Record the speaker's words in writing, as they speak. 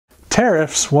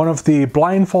Tariffs, one of the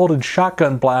blindfolded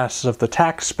shotgun blasts of the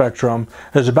tax spectrum,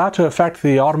 is about to affect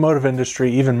the automotive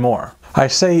industry even more. I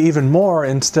say even more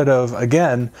instead of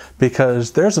again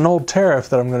because there's an old tariff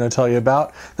that I'm going to tell you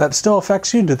about that still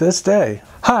affects you to this day.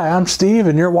 Hi, I'm Steve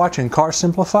and you're watching Car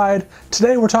Simplified.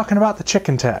 Today we're talking about the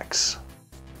chicken tax.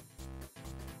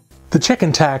 The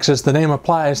chicken tax, as the name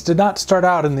applies, did not start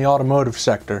out in the automotive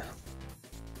sector.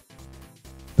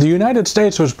 The United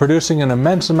States was producing an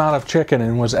immense amount of chicken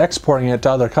and was exporting it to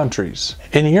other countries.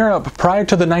 In Europe, prior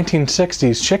to the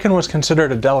 1960s, chicken was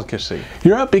considered a delicacy.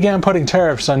 Europe began putting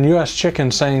tariffs on US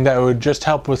chicken, saying that it would just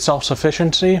help with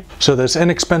self-sufficiency, so this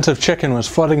inexpensive chicken was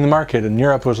flooding the market and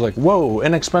Europe was like, whoa,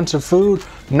 inexpensive food?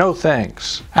 No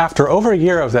thanks. After over a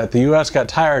year of that, the US got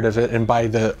tired of it, and by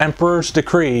the Emperor's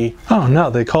decree, oh no,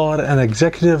 they call it an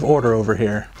executive order over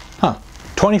here.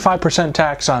 25%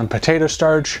 tax on potato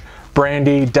starch,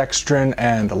 brandy, dextrin,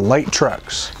 and light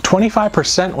trucks.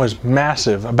 25% was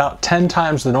massive, about 10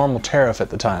 times the normal tariff at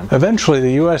the time. Eventually,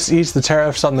 the US eased the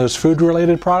tariffs on those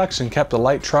food-related products and kept the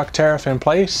light truck tariff in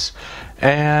place.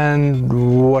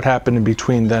 And what happened in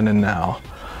between then and now?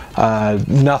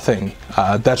 Nothing.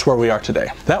 That's where we are today.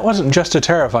 That wasn't just a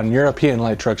tariff on European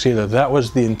light trucks either. That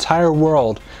was the entire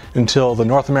world until the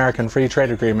North American Free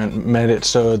Trade Agreement made it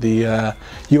so the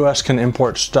US can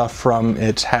import stuff from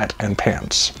its hat and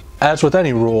pants. As with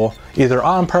any rule, either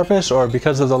on purpose or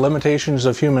because of the limitations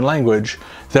of human language,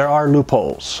 there are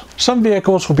loopholes. Some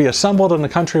vehicles will be assembled in the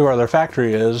country where their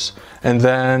factory is, and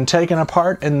then taken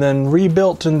apart and then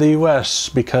rebuilt in the US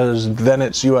because then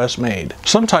it's US made.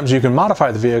 Sometimes you can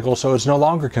modify the vehicle so it's no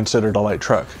longer considered a light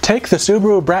truck. Take the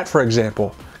Subaru Brat for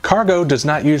example. Cargo does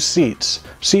not use seats.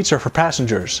 Seats are for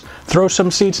passengers. Throw some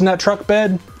seats in that truck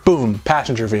bed, boom,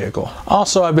 passenger vehicle.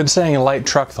 Also, I've been saying a light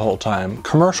truck the whole time.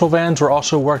 Commercial vans were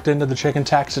also worked into the chicken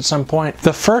tax at some point.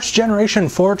 The first generation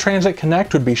Ford Transit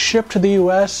Connect would be shipped to the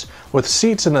US with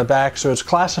seats in the back, so it's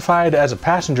classified as a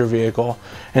passenger vehicle,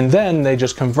 and then they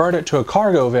just convert it to a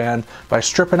cargo van by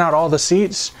stripping out all the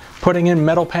seats, putting in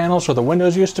metal panels where the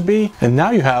windows used to be, and now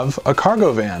you have a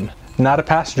cargo van. Not a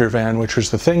passenger van, which was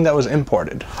the thing that was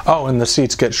imported. Oh, and the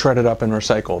seats get shredded up and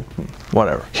recycled.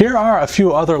 Whatever. Here are a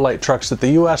few other light trucks that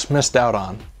the US missed out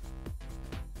on.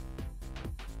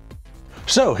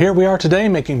 So here we are today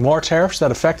making more tariffs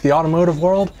that affect the automotive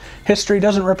world. History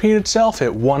doesn't repeat itself,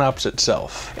 it one-ups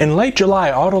itself. In late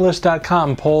July,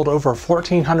 Autolist.com polled over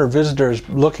 1,400 visitors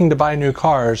looking to buy new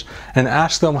cars and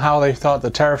asked them how they thought the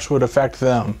tariffs would affect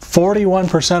them.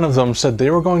 41% of them said they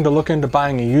were going to look into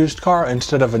buying a used car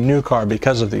instead of a new car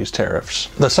because of these tariffs.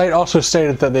 The site also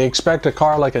stated that they expect a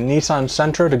car like a Nissan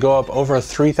Sentra to go up over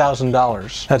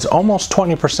 $3,000. That's almost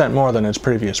 20% more than its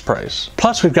previous price.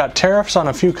 Plus, we've got tariffs on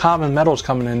a few common metals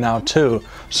coming in now too,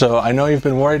 so I know you've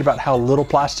been worried about how little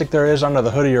plastic there is under the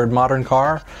hood of your modern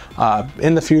car.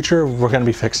 In the future, we're going to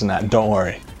be fixing that, don't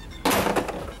worry.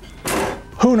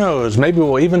 Who knows, maybe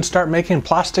we'll even start making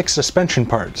plastic suspension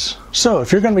parts. So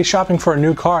if you're going to be shopping for a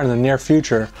new car in the near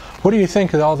future, what do you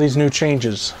think of all these new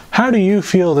changes? How do you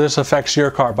feel this affects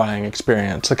your car buying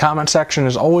experience? The comment section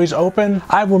is always open.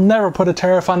 I will never put a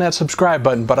tariff on that subscribe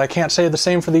button, but I can't say the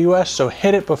same for the US, so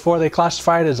hit it before they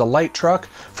classify it as a light truck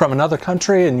from another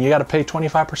country and you got to pay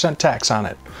 25% tax on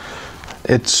it.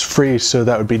 It's free, so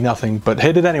that would be nothing, but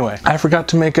hit it anyway. I forgot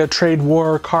to make a trade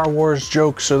war, car wars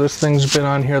joke, so this thing's been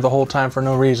on here the whole time for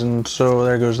no reason, so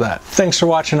there goes that. Thanks for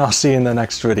watching, I'll see you in the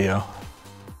next video.